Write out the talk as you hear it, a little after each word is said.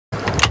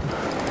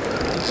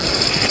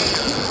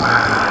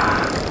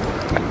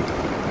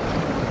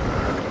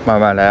慢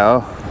慢来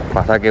哦，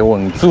把它给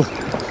稳住。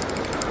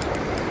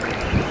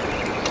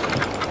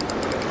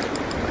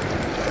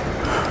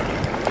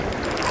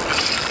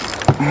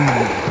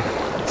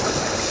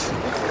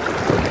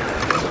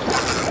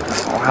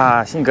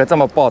哇，性格这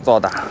么暴躁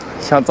的，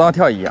像章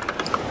跳一样。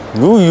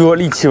鲈鱼哦，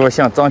力气哦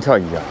像章跳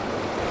一样。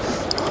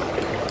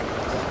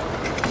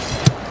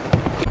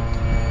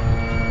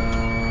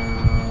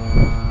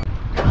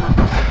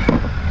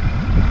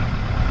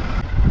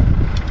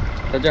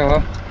大家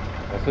好，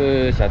我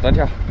是小章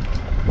跳。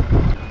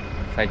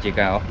塞秸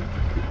秆哦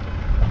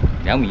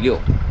，2.6米，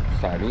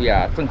甩路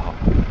呀正好，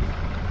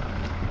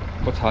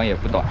不长也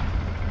不短。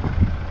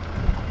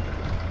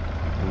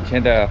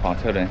5000的纺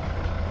车轮，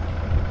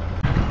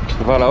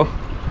出发喽！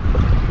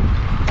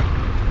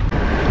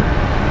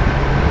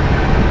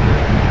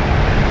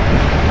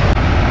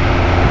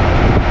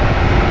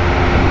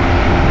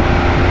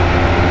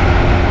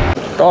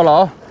到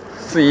了，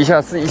试一下，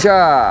试一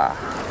下。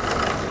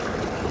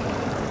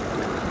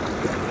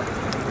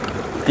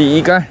第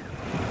一杆，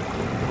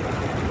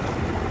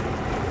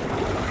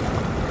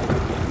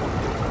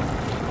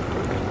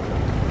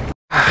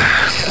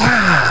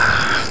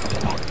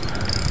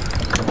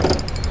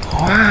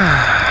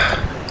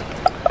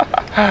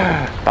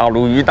大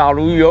鲈鱼，大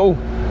鲈鱼哦！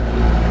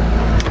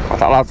把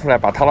它拉出来，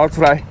把它拉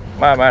出来，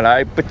慢慢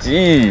来，不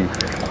急。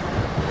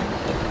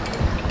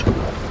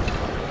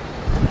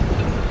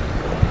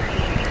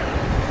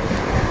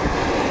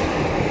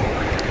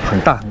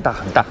很大，很大，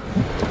很大，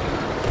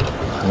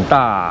很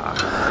大。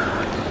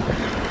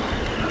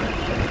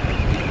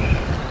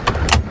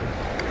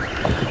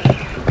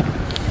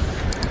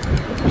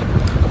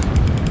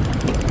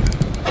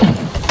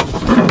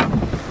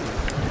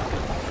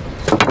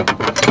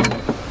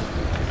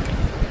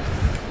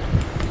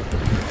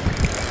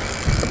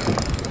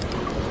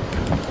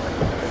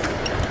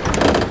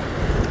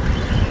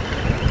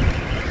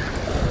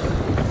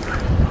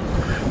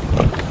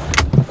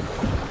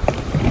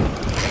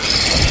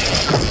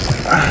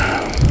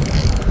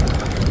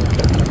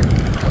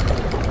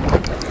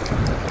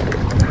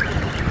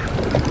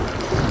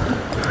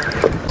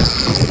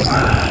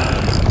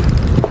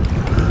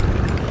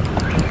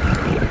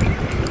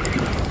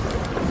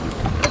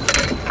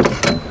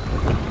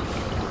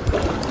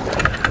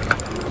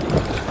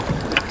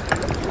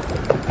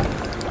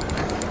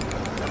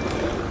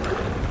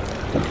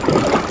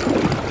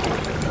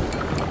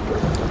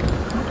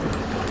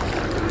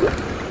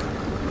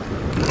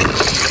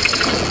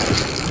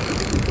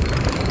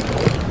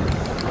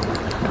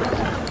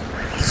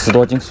10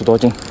多斤，10多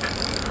斤，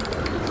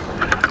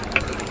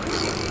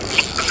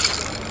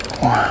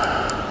哇！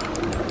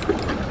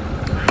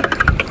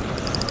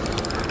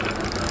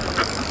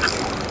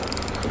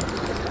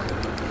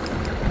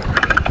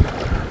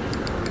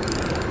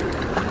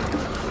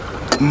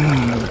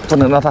不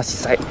能让它洗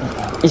鳃，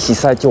一洗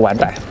鳃就完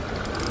蛋。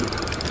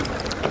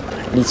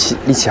力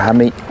气还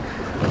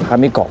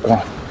没搞光。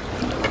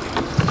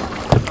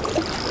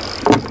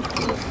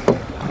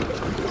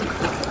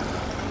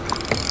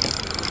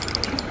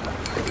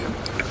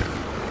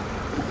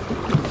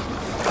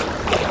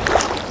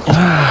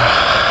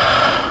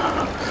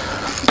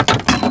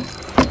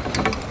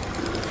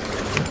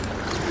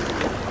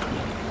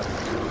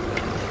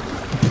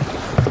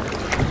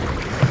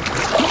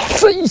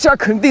这一下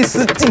肯定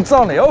是进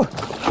账了哟！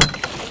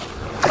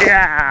哎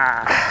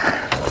呀，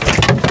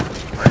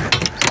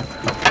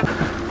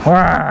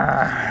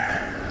哇！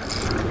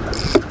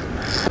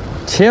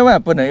千万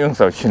不能用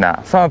手去拿。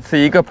上次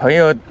一个朋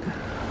友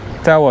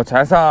在我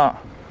船上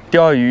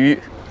钓鱼，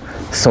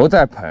手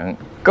在捧，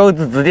钩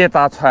子直接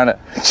扎穿了。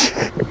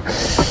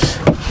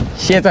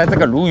现在这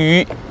个鲈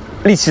鱼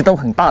力气都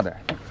很大的。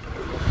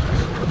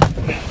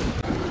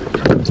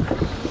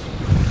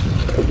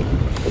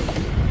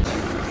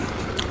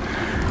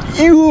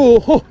哟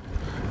吼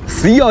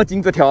，11号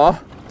斤这条啊，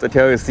这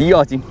条有11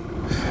号斤，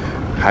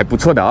还不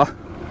错的啊。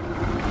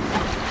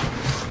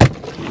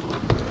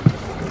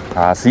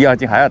11号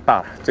斤还要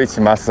大，最起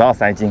码12、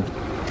3斤。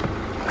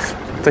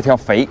这条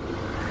肥，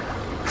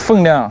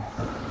分量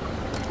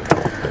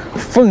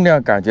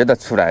感觉得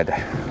出来的。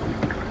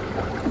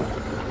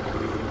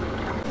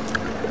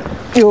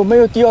有没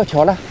有第2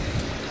条了？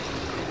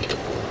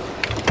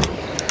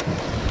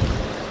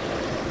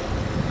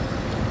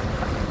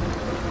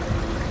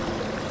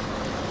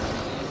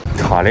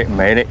好嘞，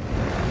没嘞。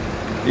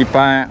一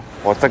般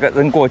我这个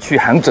扔过去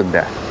很准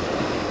的，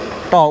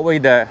到位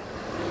的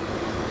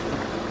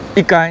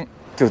一竿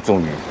就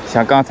中鱼。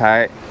像刚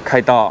才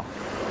开到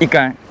一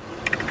竿，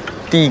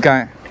第一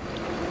竿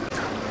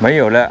没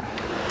有了，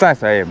再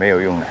甩也没有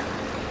用了。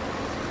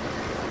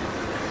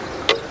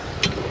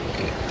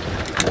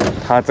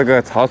它这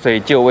个潮水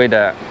就位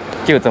的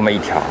就这么一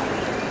条。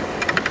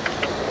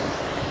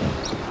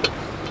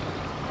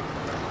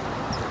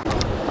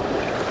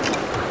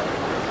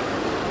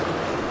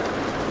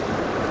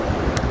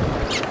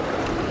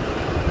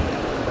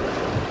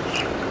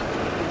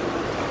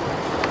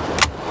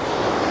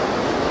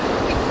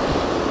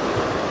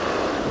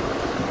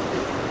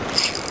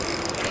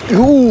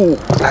哟，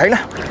来了！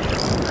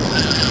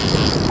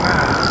哇，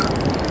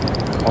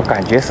我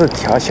感觉是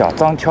条小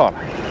章跳了，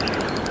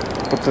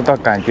不知道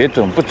感觉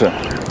准不准。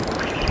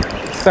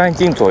3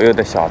斤左右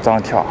的小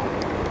章跳。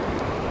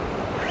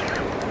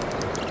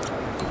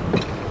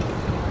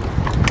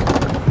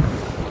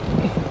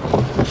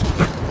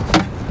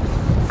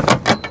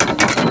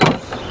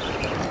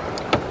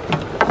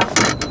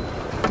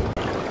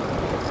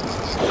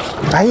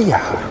哎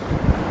呀，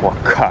我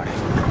靠！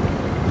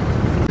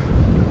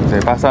嘴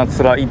巴上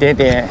吃了一点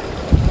点，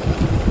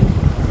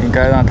应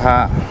该让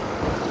它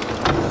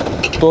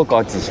多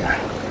搞几下。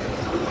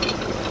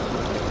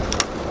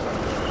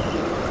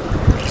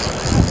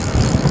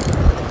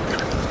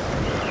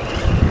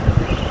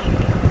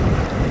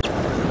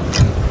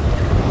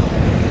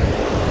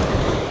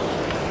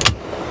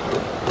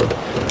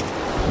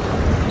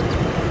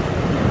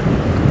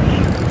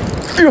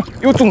哎呦，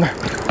又中了！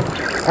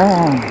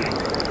啊！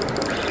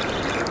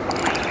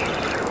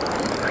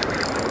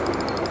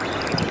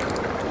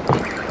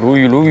鲈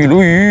鱼，鲈鱼，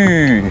鲈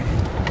鱼！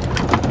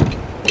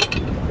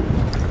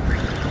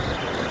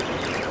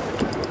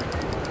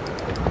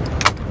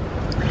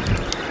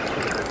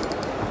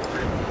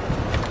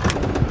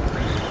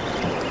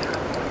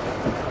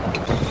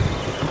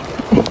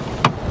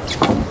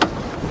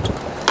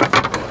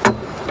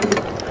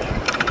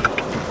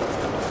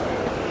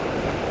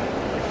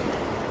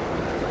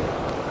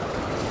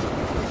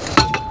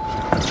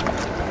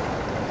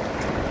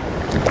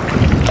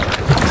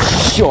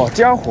小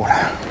家伙了。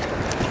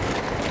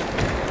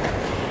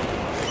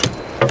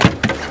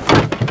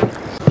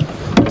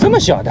这么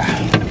小的，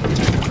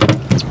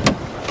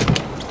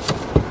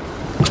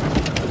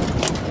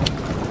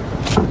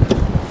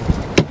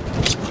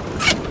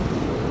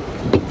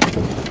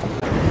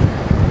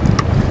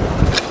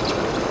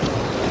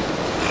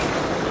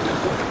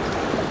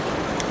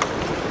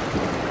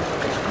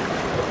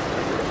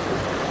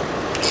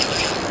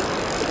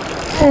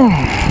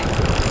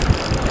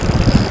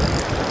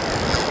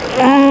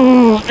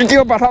一定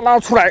要把它拉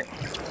出来，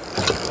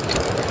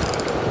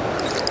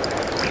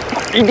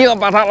一定要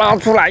把它拉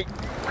出来。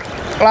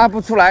拉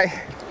不出来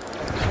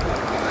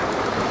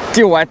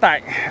就完蛋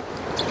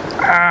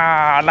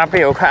啊！那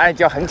边有块暗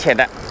礁很浅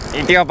的，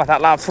一定要把它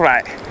拉出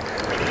来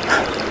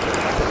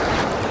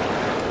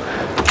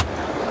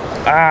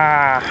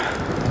啊！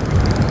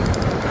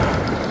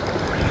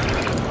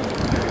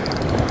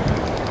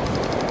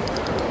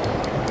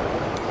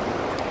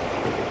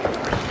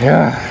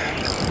呀！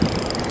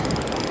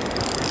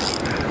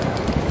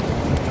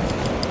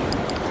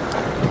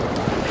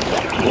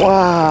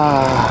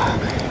哇！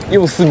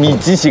又是米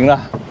奇型了，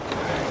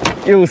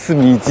又是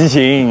米奇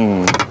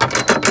型。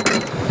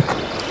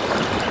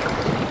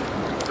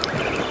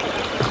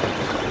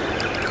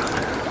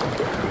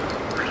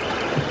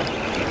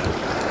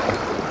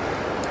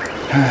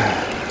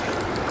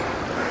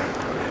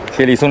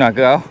鞋里送2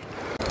个哦。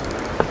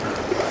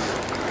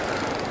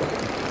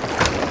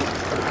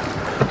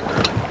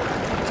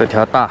这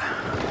条大。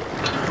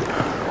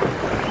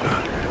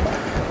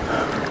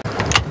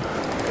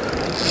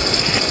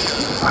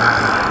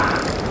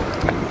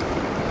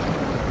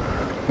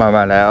慢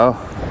慢来哦，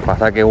把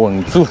它给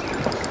稳住。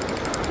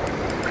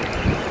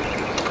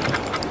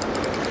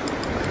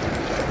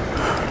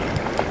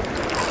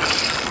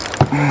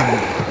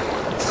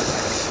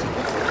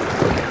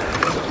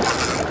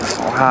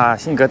哇，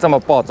性格这么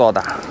暴躁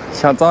的，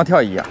像章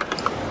跳一样。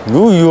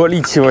鲈鱼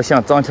力气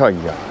像章跳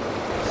一样。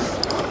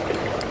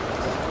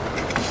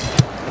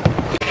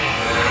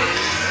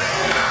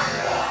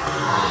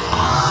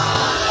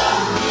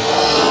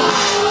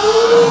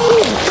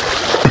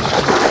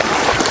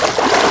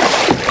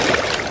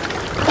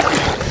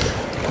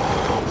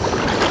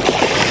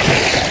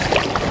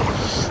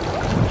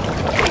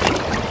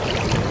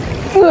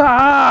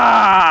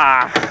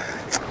啊！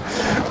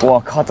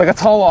我靠，这个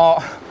抄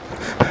网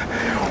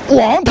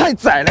太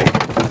窄了，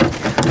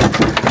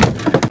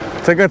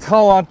这个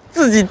抄网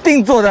自己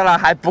定做的了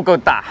还不够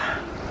大，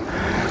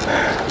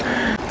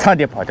差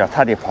点跑掉，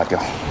差点跑掉。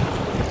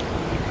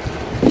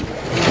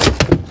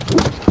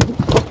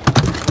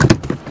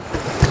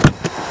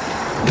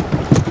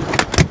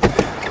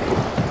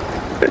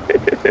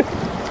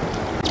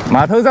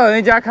码头上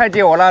人家看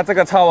见我了，这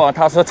个抄网，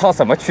他说抄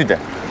什么去的？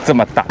这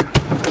么大。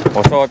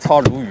我说抄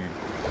鲈鱼，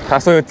他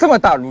说有这么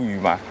大鲈鱼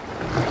吗？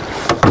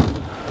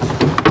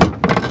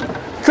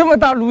这么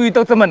大鲈鱼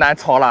都这么难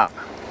抄了，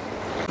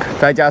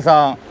再加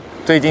上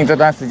最近这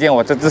段时间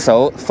我这只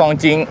手双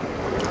筋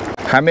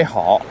还没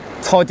好，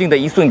抄筋的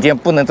一瞬间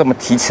不能这么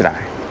提起来，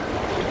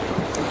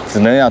只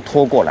能要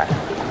拖过来。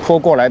拖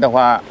过来的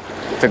话，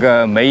这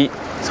个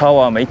抄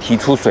网没提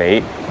出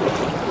水，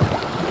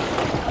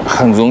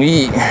很容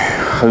易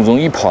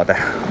跑的。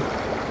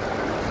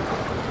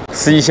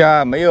试一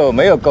下，没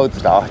有钩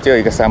子的啊，就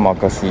一个3毛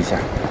钩，试一下。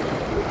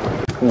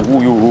哦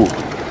呦，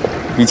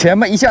以前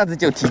嘛一下子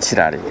就提起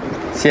来了，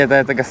现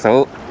在这个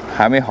手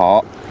还没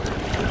好，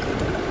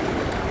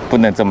不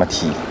能这么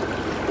提。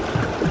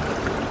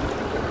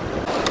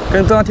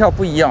跟章跳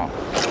不一样，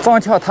章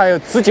跳它有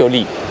持久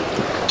力，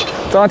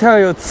章跳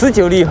有持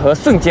久力和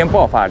瞬间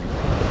爆发力，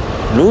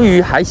鲈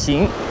鱼还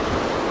行，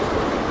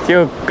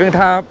就跟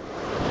它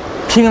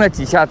拼了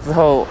几下之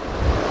后，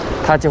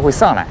它就会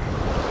上来。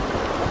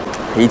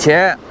以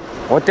前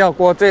我钓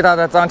过最大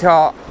的章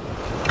跳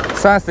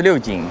36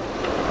斤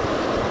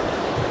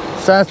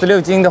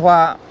，36斤的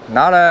话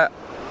拿了，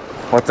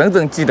我整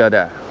整记得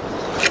的，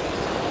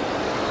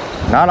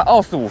拿了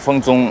25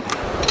分钟，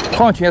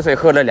矿泉水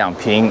喝了2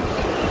瓶，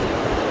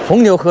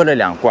红牛喝了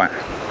2罐。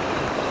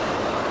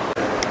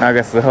那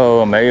个时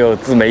候没有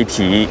自媒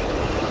体，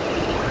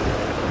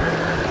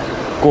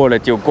过了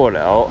就过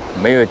了哦，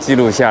没有记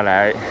录下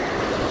来，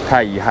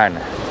太遗憾了。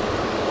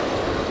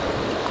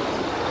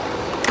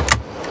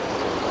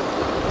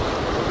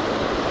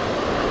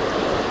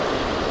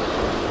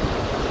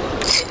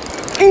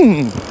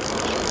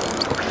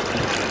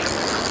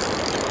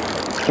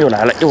又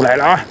来了，又来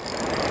了啊！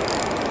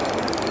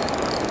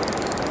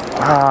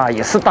啊，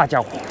也是大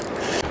家伙。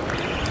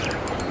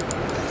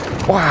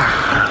哇，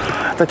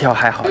这条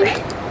还好嘞，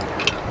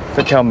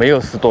这条没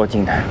有10多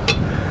斤的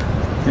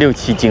，6、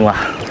7斤吧。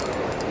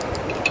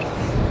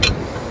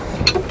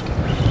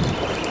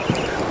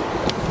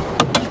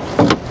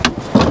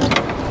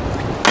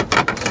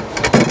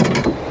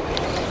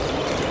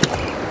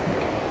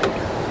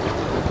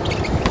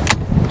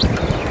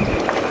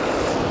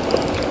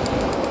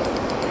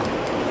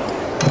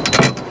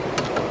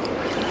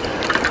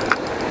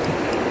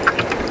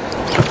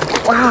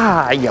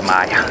哇，哎呀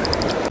妈呀！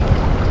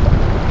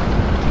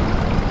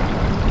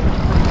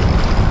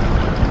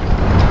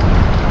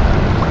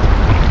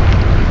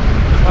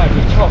差点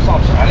跳上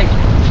船嘞！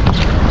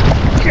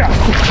看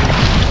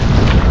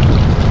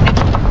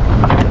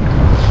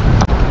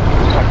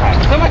看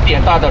这么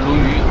点大的鲈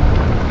鱼，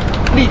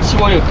力气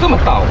我有这么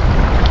大哦！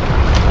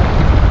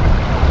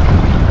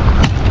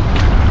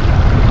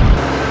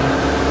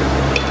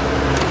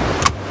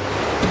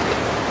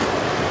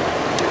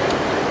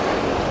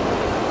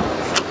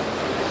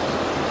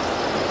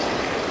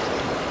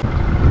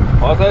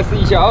好，再试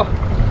一下啊！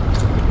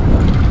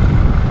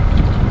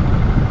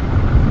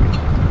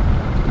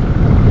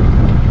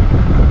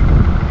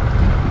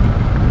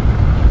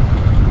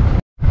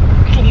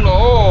中了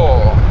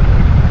哦，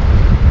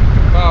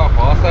大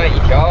黄鳃1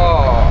条。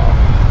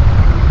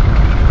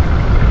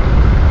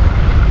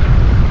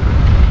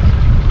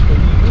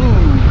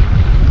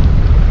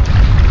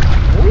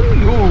哎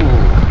呦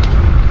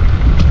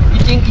，1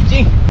斤1斤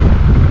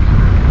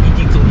，1斤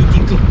重1斤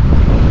重。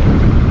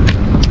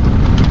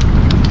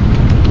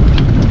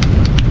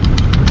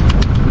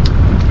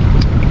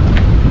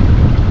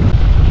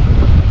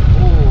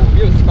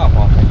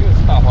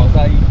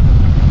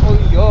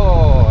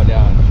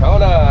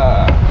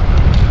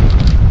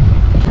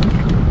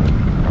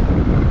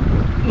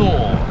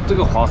这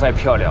个黄鳃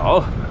漂亮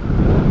哦！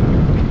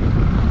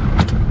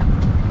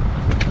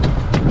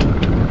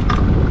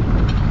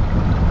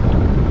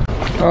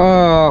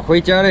啊，回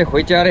家嘞，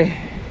回家嘞！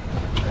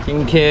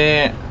今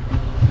天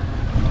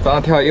章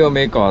跳又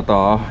没搞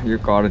到，又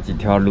搞了几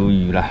条鲈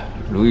鱼了，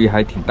鲈鱼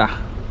还挺大，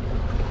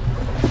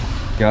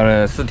钓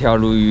了4条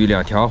鲈鱼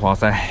，2条黄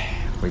鳃。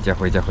回家，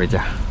回家，回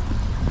家！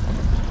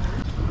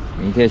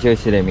明天休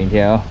息嘞，明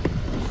天哦。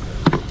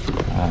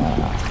啊，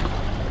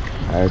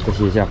这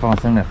些下放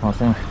生了，放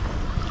生了。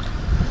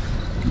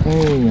哎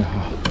呀，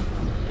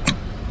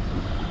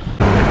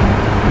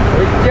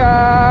回家。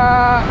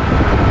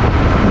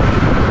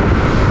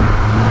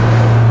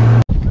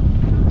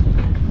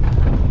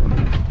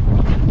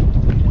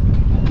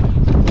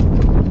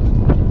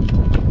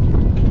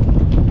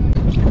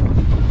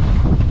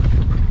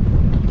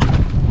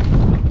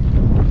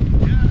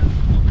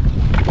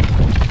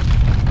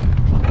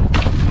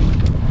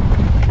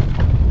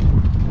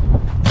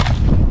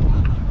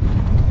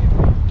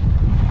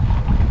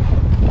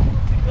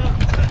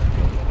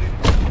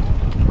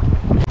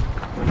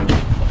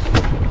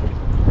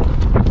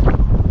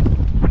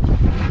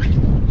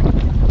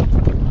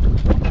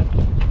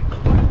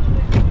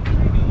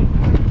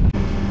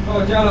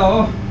到家了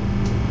哦，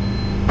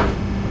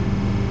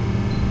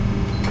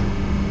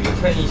鱼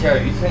称一下，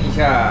鱼称一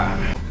下，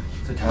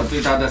这条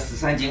最大的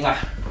13斤啊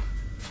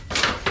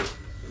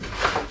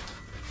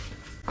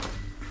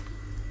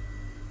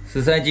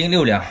，13斤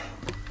6两，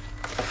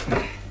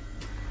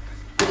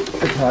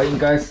这条应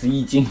该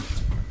11斤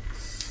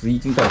，11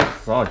斤到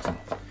12斤，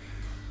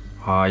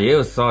啊，也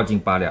有12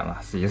斤8两了，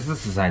也是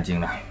13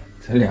斤了。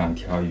这2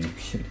条鱼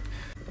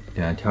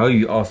，2条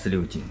鱼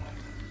26斤，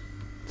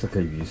这个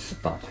鱼是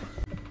大的。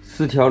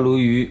4条鲈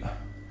鱼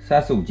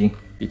35斤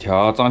，1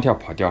条章跳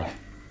跑掉了，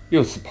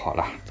又是跑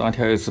了，章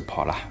跳又是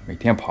跑了，每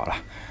天跑了，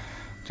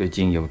最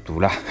近有毒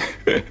了。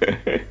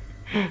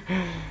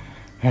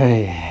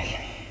哎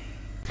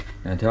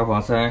，2条黄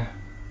鳃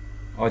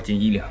，2斤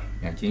1两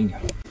，2斤1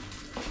两，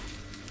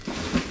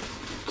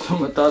这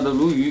么大的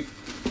鲈鱼，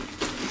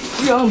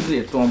箱子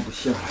也装不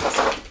下。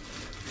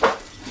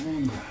哎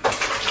呀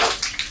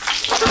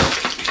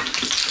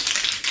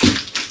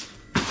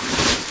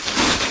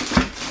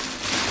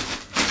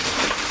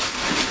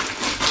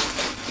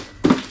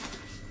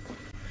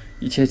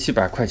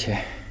！1700块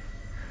钱，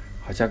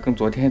好像跟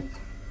昨天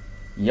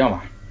一样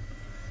吧。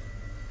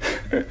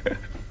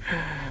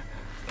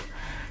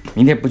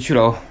明天不去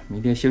了哦，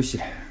明天休息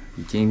了，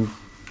已经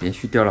连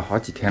续钓了好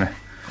几天了，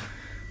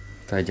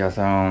再加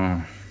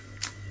上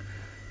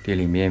店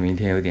里面明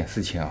天有点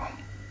事情啊，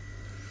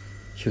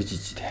休息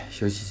几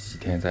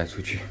天再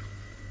出去。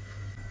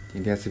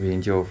今天视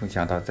频就分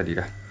享到这里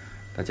了，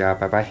大家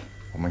拜拜，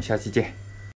我们下期见。